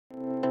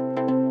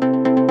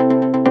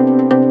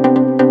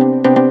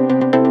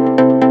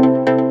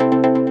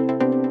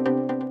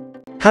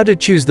How to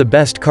choose the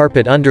best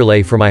carpet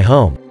underlay for my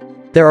home.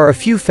 There are a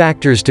few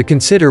factors to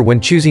consider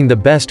when choosing the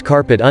best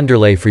carpet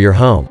underlay for your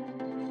home.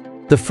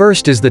 The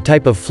first is the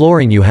type of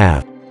flooring you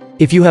have.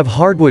 If you have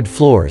hardwood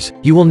floors,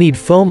 you will need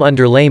foam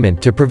underlayment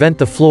to prevent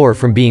the floor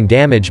from being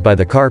damaged by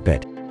the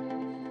carpet.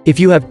 If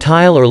you have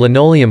tile or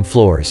linoleum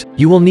floors,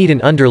 you will need an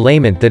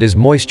underlayment that is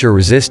moisture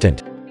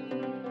resistant.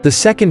 The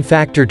second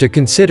factor to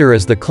consider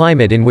is the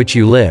climate in which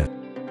you live.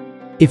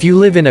 If you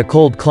live in a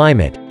cold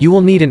climate, you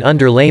will need an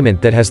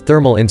underlayment that has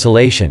thermal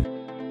insulation.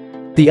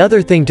 The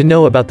other thing to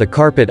know about the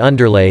carpet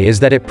underlay is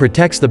that it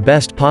protects the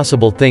best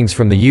possible things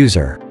from the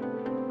user.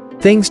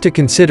 Things to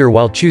consider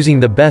while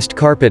choosing the best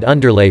carpet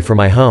underlay for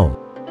my home.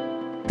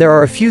 There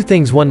are a few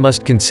things one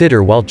must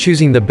consider while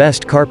choosing the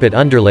best carpet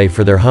underlay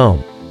for their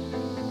home.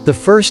 The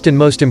first and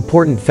most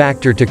important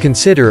factor to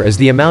consider is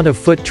the amount of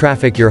foot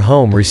traffic your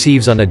home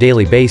receives on a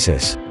daily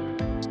basis.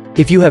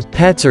 If you have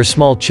pets or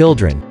small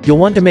children, you'll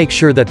want to make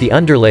sure that the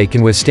underlay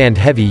can withstand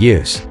heavy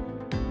use.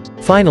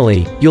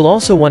 Finally, you'll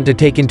also want to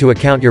take into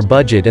account your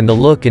budget and the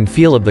look and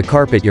feel of the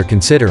carpet you're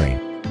considering.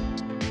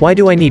 Why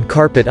do I need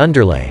carpet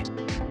underlay?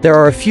 There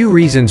are a few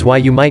reasons why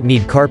you might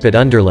need carpet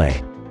underlay.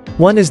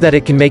 One is that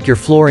it can make your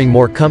flooring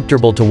more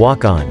comfortable to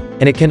walk on,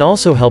 and it can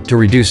also help to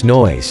reduce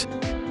noise.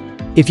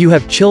 If you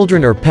have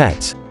children or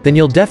pets, then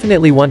you'll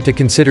definitely want to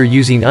consider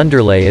using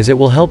underlay, as it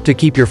will help to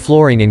keep your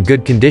flooring in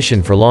good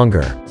condition for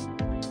longer.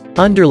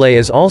 Underlay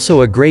is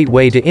also a great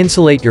way to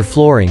insulate your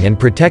flooring and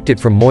protect it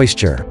from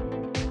moisture.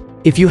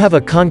 If you have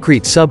a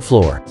concrete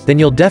subfloor, then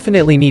you'll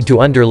definitely need to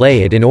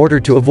underlay it in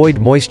order to avoid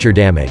moisture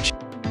damage.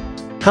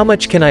 How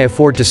much can I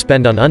afford to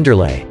spend on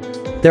underlay?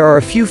 There are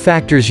a few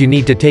factors you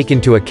need to take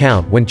into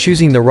account when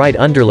choosing the right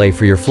underlay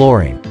for your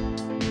flooring.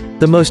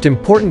 The most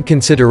important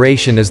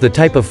consideration is the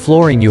type of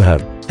flooring you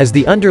have, as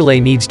the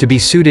underlay needs to be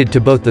suited to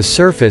both the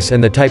surface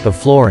and the type of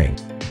flooring.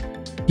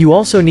 You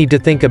also need to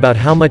think about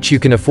how much you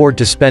can afford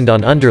to spend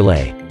on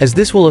underlay, as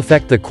this will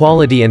affect the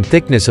quality and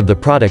thickness of the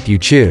product you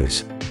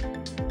choose.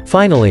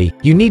 Finally,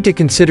 you need to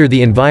consider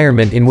the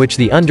environment in which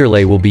the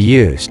underlay will be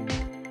used.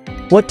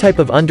 What type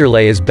of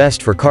underlay is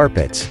best for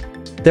carpets?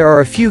 There are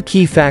a few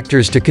key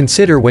factors to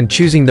consider when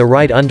choosing the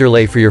right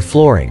underlay for your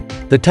flooring: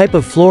 the type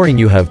of flooring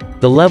you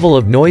have, the level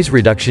of noise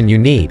reduction you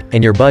need,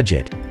 and your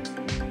budget.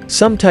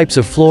 Some types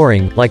of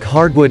flooring, like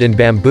hardwood and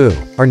bamboo,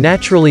 are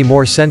naturally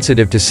more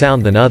sensitive to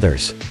sound than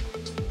others.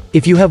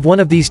 If you have one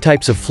of these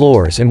types of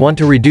floors and want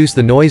to reduce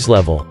the noise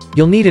level,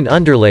 you'll need an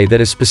underlay that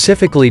is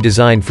specifically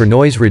designed for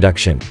noise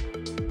reduction.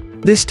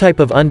 This type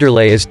of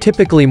underlay is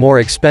typically more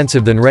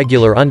expensive than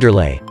regular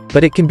underlay,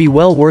 but it can be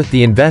well worth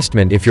the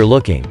investment if you're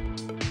looking.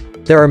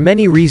 There are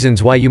many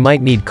reasons why you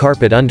might need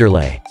carpet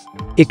underlay.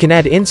 It can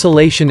add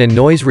insulation and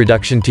noise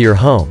reduction to your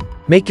home,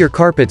 make your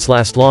carpets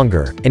last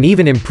longer, and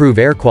even improve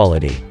air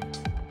quality.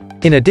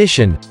 In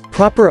addition,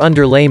 proper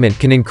underlayment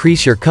can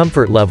increase your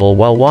comfort level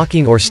while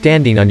walking or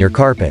standing on your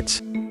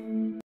carpets.